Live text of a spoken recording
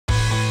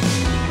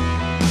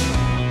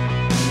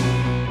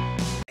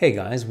Hey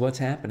guys, what's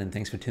happening?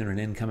 Thanks for tuning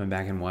in, coming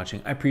back and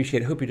watching. I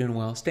appreciate it. Hope you're doing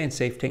well. Staying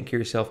safe, taking care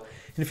of yourself.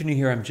 And if you're new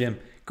here, I'm Jim.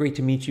 Great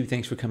to meet you.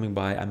 Thanks for coming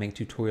by. I make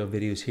tutorial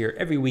videos here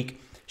every week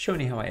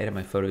showing you how I edit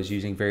my photos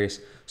using various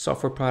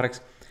software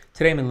products.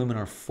 Today I'm in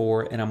Luminar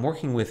 4 and I'm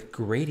working with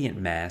gradient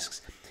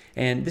masks.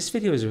 And this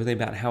video is really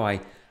about how I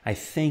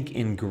think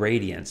in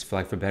gradients, for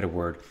lack of a better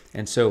word.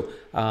 And so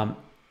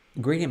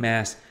gradient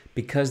masks,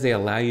 because they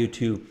allow you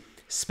to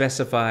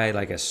specify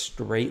like a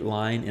straight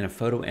line in a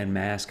photo and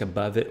mask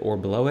above it or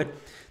below it,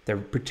 they're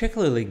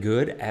particularly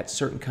good at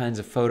certain kinds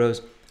of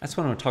photos. That's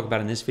what I'm going to talk about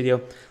in this video.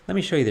 Let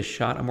me show you the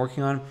shot I'm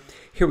working on.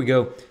 Here we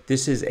go.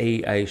 This is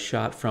a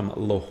shot from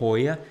La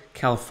Jolla,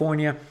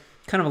 California,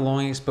 kind of a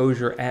long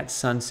exposure at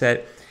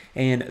sunset.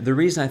 And the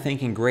reason I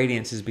think in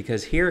gradients is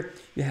because here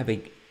you have a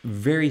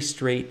very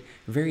straight,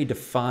 very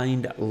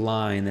defined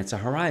line that's a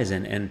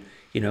horizon. And,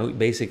 you know,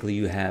 basically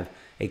you have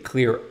a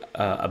clear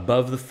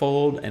above the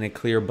fold and a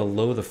clear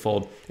below the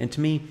fold. And to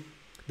me,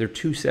 they're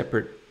two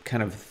separate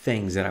kind of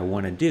things that I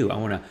want to do. I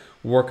want to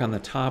work on the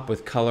top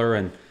with color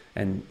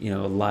and you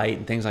know, light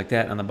and things like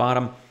that. On the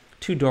bottom,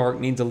 too dark,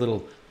 needs a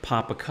little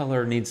pop of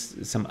color,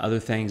 needs some other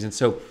things. And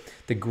so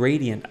the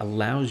gradient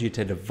allows you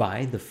to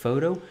divide the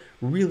photo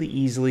really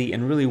easily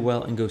and really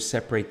well and go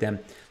separate them.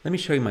 Let me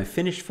show you my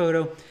finished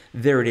photo.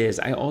 There it is.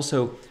 I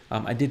also,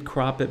 I did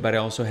crop it, but I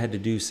also had to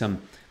do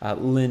some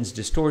lens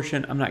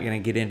distortion. I'm not going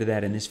to get into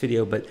that in this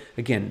video, but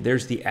again,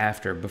 there's the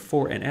after,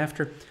 before and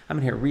after. I'm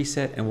going to hit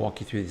reset and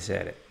walk you through this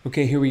edit.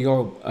 Okay, here we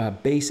go,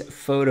 base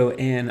photo.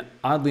 And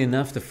oddly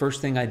enough, the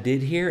first thing I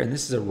did here, and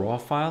this is a raw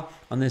file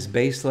on this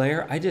base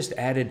layer, I just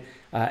added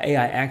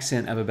AI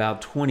accent of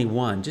about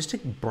 21, just to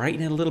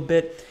brighten it a little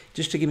bit,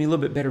 just to give me a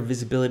little bit better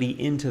visibility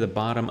into the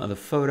bottom of the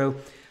photo.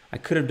 I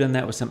could have done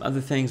that with some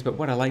other things, but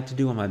what I like to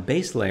do on my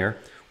base layer,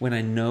 when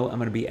I know I'm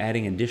going to be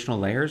adding additional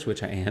layers,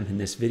 which I am in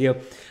this video,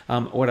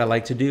 what I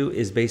like to do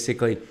is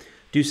basically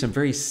do some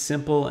very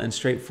simple and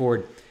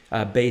straightforward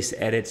base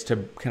edits to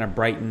kind of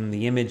brighten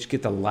the image,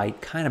 get the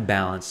light kind of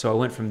balanced. So I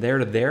went from there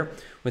to there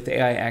with the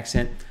AI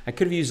accent. I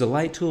could have used the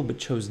light tool, but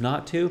chose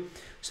not to.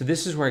 So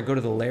this is where I go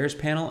to the layers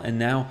panel, and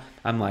now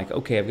I'm like,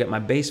 okay, I've got my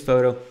base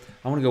photo.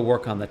 I want to go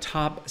work on the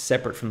top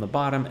separate from the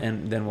bottom,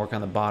 and then work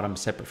on the bottom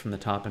separate from the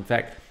top. In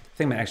fact, I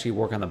think I'm gonna actually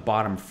work on the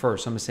bottom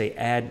first. So I'm gonna say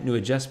add new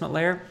adjustment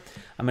layer.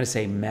 I'm gonna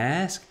say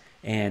mask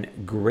and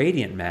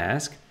gradient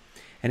mask.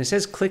 And it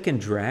says click and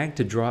drag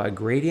to draw a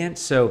gradient.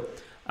 So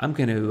I'm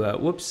gonna,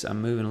 whoops,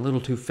 I'm moving a little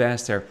too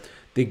fast there.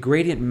 The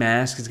gradient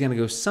mask is gonna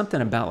go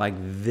something about like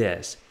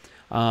this.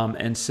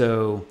 And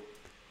so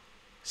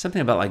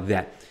something about like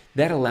that.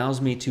 That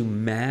allows me to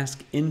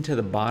mask into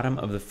the bottom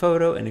of the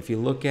photo. And if you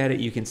look at it,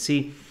 you can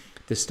see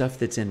the stuff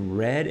that's in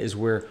red is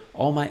where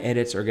all my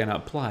edits are gonna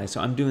apply. So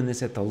I'm doing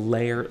this at the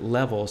layer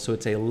level, so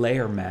it's a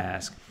layer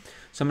mask.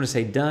 So I'm gonna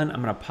say done.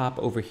 I'm gonna pop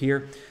over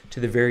here to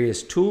the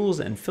various tools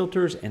and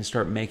filters and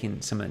start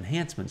making some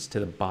enhancements to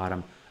the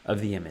bottom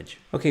of the image.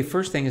 Okay,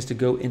 first thing is to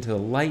go into the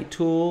light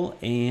tool,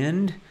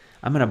 and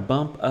I'm gonna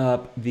bump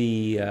up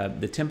the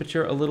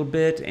temperature a little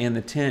bit and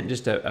the tint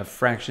just a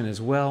fraction as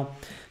well.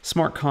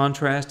 Smart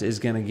contrast is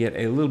gonna get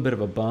a little bit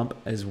of a bump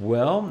as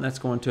well. That's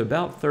going to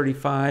about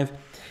 35.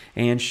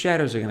 And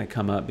shadows are going to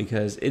come up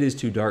because it is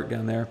too dark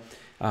down there.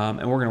 And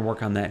we're going to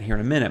work on that here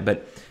in a minute.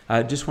 But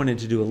I just wanted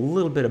to do a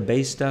little bit of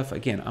base stuff.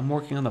 Again, I'm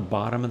working on the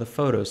bottom of the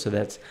photo, so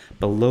that's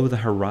below the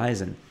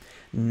horizon.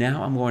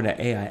 Now I'm going to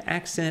AI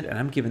accent, and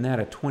I'm giving that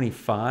a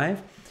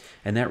 25.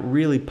 And that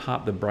really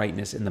popped the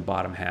brightness in the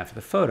bottom half of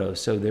the photo.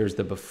 So there's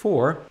the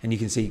before, and you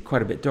can see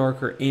quite a bit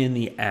darker in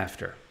the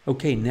after.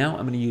 Okay, now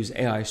I'm going to use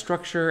AI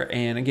structure.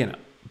 And again,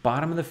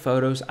 bottom of the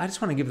photos, I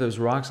just want to give those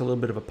rocks a little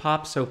bit of a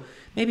pop, so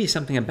maybe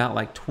something about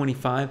like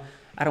 25.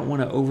 I don't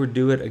want to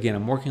overdo it. Again,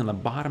 I'm working on the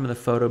bottom of the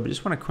photo, but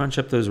just want to crunch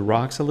up those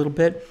rocks a little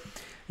bit.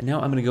 And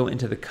now I'm going to go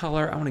into the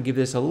color. I want to give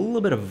this a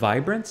little bit of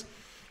vibrance,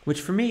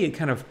 which for me, it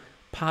kind of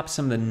pops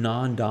some of the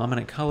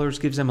non-dominant colors,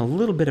 gives them a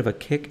little bit of a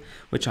kick,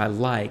 which I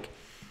like.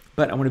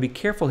 But I want to be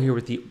careful here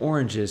with the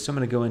oranges, so I'm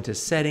going to go into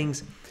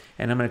settings,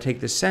 and I'm going to take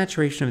the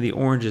saturation of the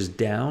oranges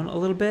down a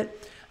little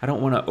bit. I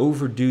don't want to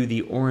overdo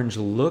the orange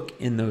look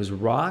in those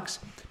rocks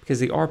because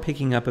they are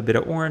picking up a bit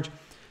of orange,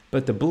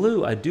 but the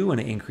blue I do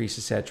want to increase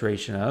the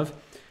saturation of.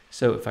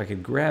 So if I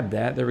could grab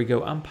that, there we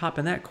go. I'm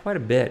popping that quite a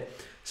bit,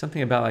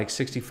 something about like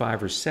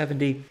 65 or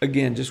 70.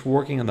 Again, just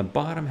working on the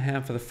bottom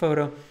half of the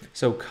photo.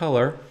 So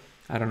color,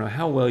 I don't know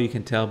how well you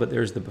can tell, but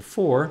there's the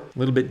before, a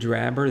little bit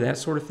drabber, that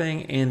sort of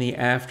thing, and the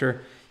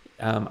after.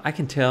 I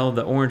can tell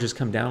the orange has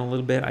come down a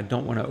little bit. I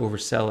don't want to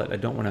oversell it. I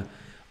don't want to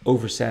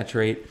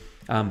oversaturate.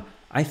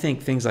 I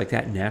think things like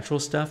that natural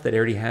stuff that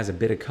already has a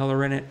bit of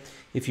color in it,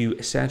 if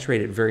you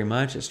saturate it very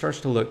much, it starts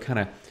to look kind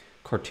of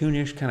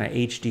cartoonish, kind of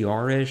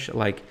HDR-ish.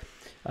 Like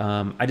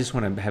I just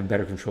want to have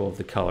better control of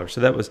the color. So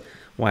that was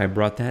why I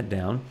brought that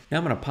down. Now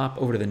I'm going to pop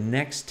over to the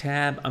next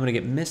tab. I'm going to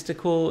get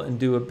mystical and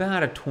do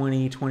about a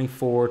 20,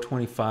 24,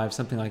 25,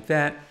 something like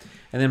that.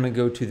 And then I'm going to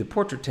go to the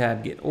portrait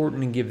tab, get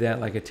Orton, and give that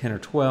like a 10 or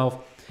 12.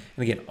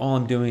 And again, all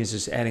I'm doing is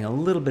just adding a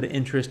little bit of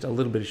interest, a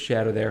little bit of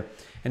shadow there,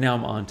 And now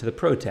I'm on to the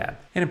Pro tab.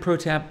 And in Pro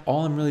tab,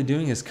 all I'm really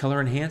doing is color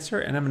enhancer,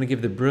 and I'm going to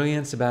give the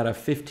brilliance about a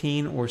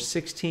 15 or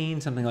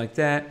 16, something like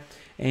that,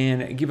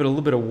 and give it a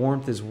little bit of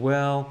warmth as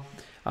well.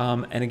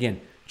 And again,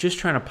 just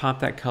trying to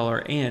pop that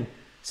color. And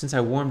since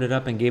I warmed it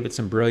up and gave it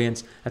some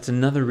brilliance, that's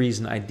another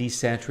reason I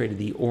desaturated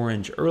the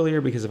orange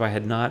earlier, because if I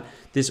had not,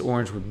 this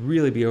orange would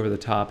really be over the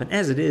top. And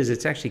as it is,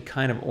 it's actually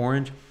kind of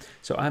orange.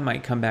 So I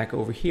might come back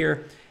over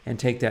here and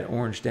take that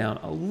orange down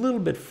a little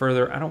bit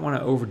further. I don't want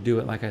to overdo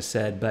it, like I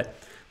said, but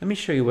let me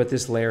show you what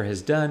this layer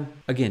has done.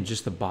 Again,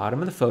 just the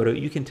bottom of the photo.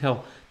 You can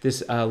tell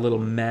this little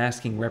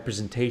masking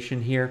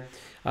representation here.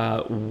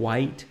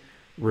 White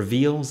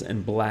reveals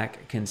and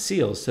black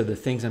conceals. So the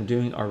things I'm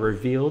doing are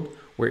revealed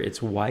where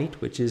it's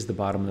white, which is the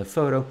bottom of the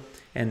photo,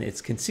 and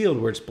it's concealed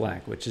where it's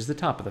black, which is the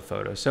top of the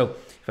photo. So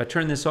if I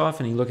turn this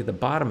off and you look at the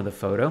bottom of the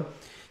photo,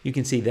 you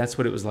can see that's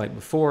what it was like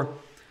before.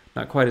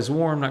 Not quite as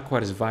warm, not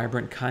quite as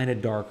vibrant, kind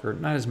of darker,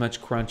 not as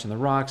much crunch in the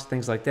rocks,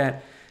 things like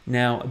that.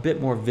 Now a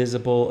bit more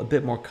visible, a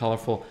bit more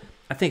colorful.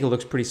 I think it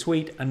looks pretty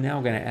sweet. I'm now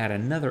going to add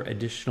another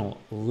additional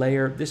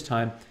layer. This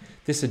time,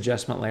 this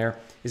adjustment layer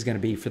is going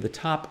to be for the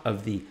top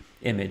of the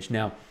image.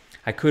 Now,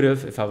 I could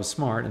have, if I was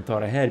smart and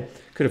thought ahead,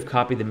 could have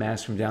copied the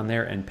mask from down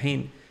there and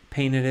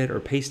painted it or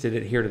pasted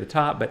it here to the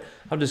top, but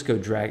I'll just go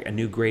drag a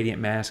new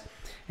gradient mask.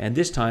 And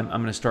this time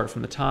I'm going to start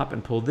from the top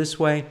and pull this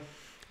way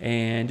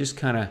and just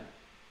kind of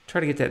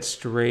try to get that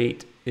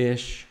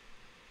straight-ish.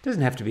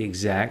 Doesn't have to be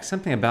exact,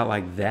 something about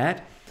like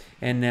that.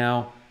 And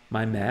now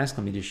my mask,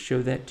 let me just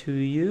show that to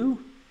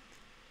you.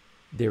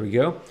 There we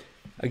go.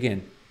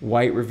 Again,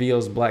 white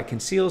reveals, black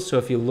conceals. So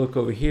if you look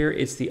over here,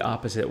 it's the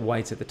opposite.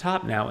 White's at the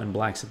top now and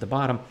black's at the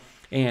bottom.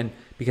 And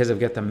because I've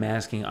got the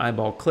masking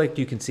eyeball clicked,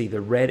 you can see the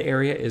red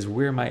area is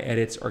where my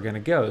edits are going to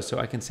go. So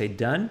I can say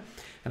done,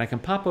 and I can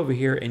pop over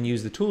here and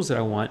use the tools that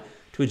I want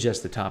to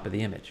adjust the top of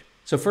the image.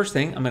 So first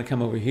thing, I'm going to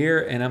come over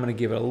here and I'm going to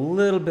give it a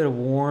little bit of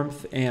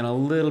warmth and a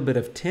little bit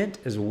of tint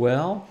as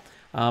well.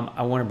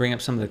 I want to bring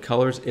up some of the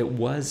colors. It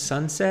was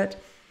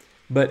sunset,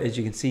 but as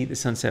you can see, the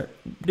sunset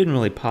didn't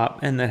really pop,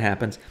 and that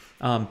happens.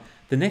 The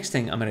next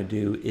thing I'm going to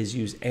do is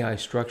use AI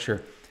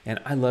structure, and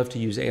I love to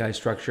use AI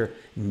structure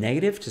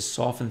negative to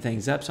soften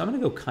things up. So I'm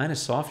going to go kind of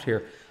soft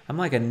here. I'm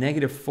like a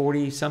negative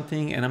 40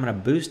 something, and I'm going to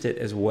boost it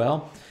as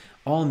well.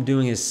 All I'm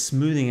doing is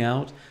smoothing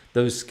out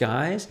those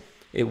skies.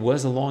 It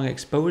was a long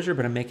exposure,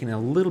 but I'm making it a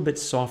little bit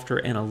softer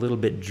and a little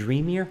bit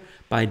dreamier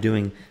by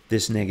doing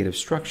this negative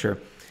structure.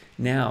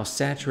 Now,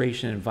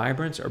 saturation and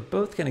vibrance are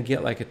both going to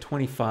get like a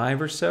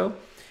 25 or so.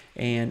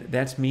 And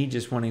that's me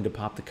just wanting to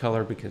pop the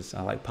color because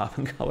I like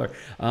popping color.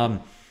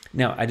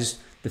 Now,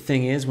 the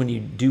thing is, when you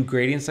do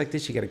gradients like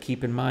this, you got to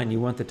keep in mind, you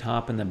want the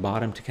top and the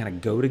bottom to kind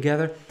of go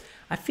together.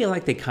 I feel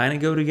like they kind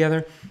of go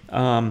together, but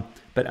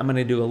I'm going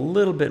to do a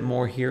little bit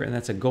more here, and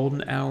that's a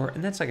golden hour,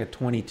 and that's like a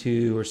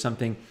 22 or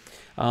something.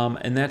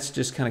 And that's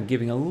just kind of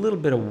giving a little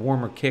bit of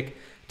warmer kick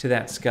to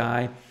that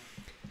sky.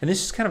 And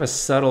this is kind of a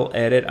subtle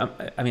edit.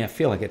 I mean, I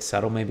feel like it's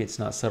subtle. Maybe it's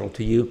not subtle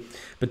to you.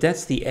 But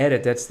that's the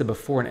edit. That's the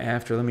before and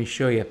after. Let me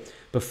show you.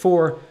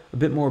 Before, a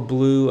bit more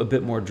blue, a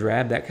bit more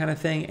drab, that kind of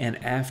thing.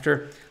 And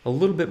after, a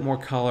little bit more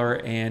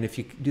color. And if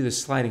you do the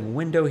sliding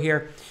window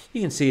here,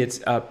 you can see it's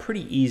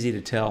pretty easy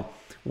to tell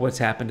what's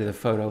happened to the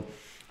photo.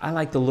 I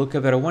like the look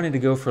of it. I wanted to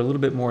go for a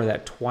little bit more of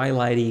that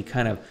twilighty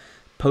kind of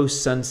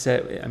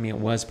post-sunset. I mean, it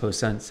was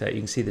post-sunset.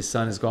 You can see the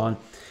sun is gone.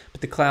 But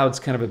the clouds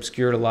kind of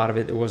obscured a lot of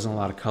it. There wasn't a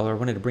lot of color. I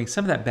wanted to bring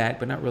some of that back,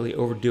 but not really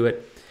overdo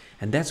it.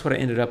 And that's what I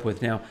ended up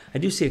with. Now, I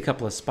do see a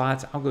couple of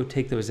spots. I'll go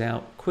take those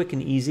out quick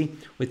and easy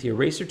with the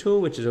eraser tool,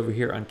 which is over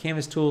here on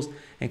Canvas Tools,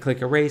 and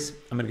click Erase.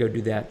 I'm going to go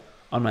do that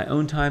on my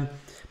own time.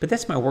 But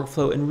that's my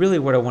workflow. And really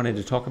what I wanted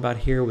to talk about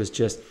here was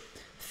just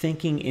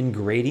thinking in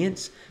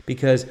gradients,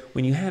 because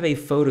when you have a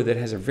photo that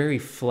has a very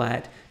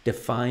flat,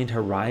 defined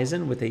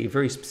horizon with a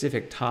very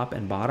specific top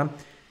and bottom,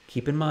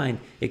 keep in mind,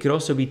 it could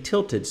also be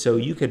tilted, so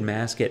you could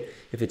mask it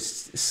if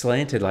it's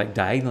slanted like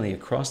diagonally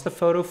across the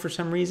photo for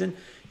some reason.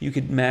 You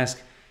could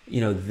mask,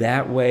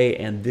 that way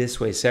and this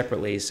way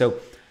separately. So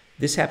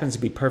this happens to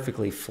be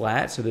perfectly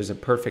flat, so there's a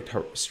perfect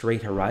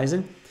straight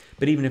horizon.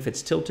 But even if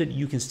it's tilted,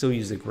 you can still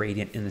use the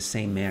gradient in the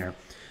same manner.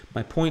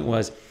 My point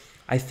was,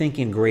 I think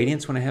in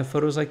gradients when I have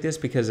photos like this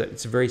because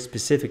it's very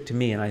specific to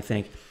me, and I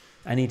think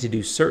I need to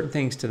do certain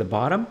things to the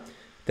bottom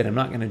that I'm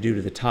not going to do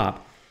to the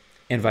top.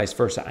 And vice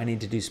versa. I need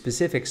to do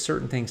specific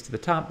certain things to the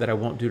top that I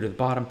won't do to the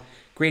bottom.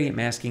 Gradient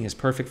masking is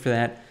perfect for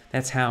that.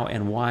 That's how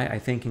and why I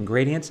think in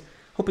gradients.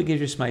 Hope it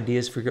gives you some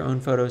ideas for your own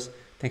photos.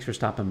 Thanks for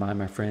stopping by,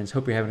 my friends.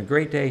 Hope you're having a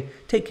great day.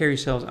 Take care of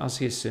yourselves. I'll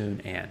see you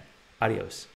soon, and adios.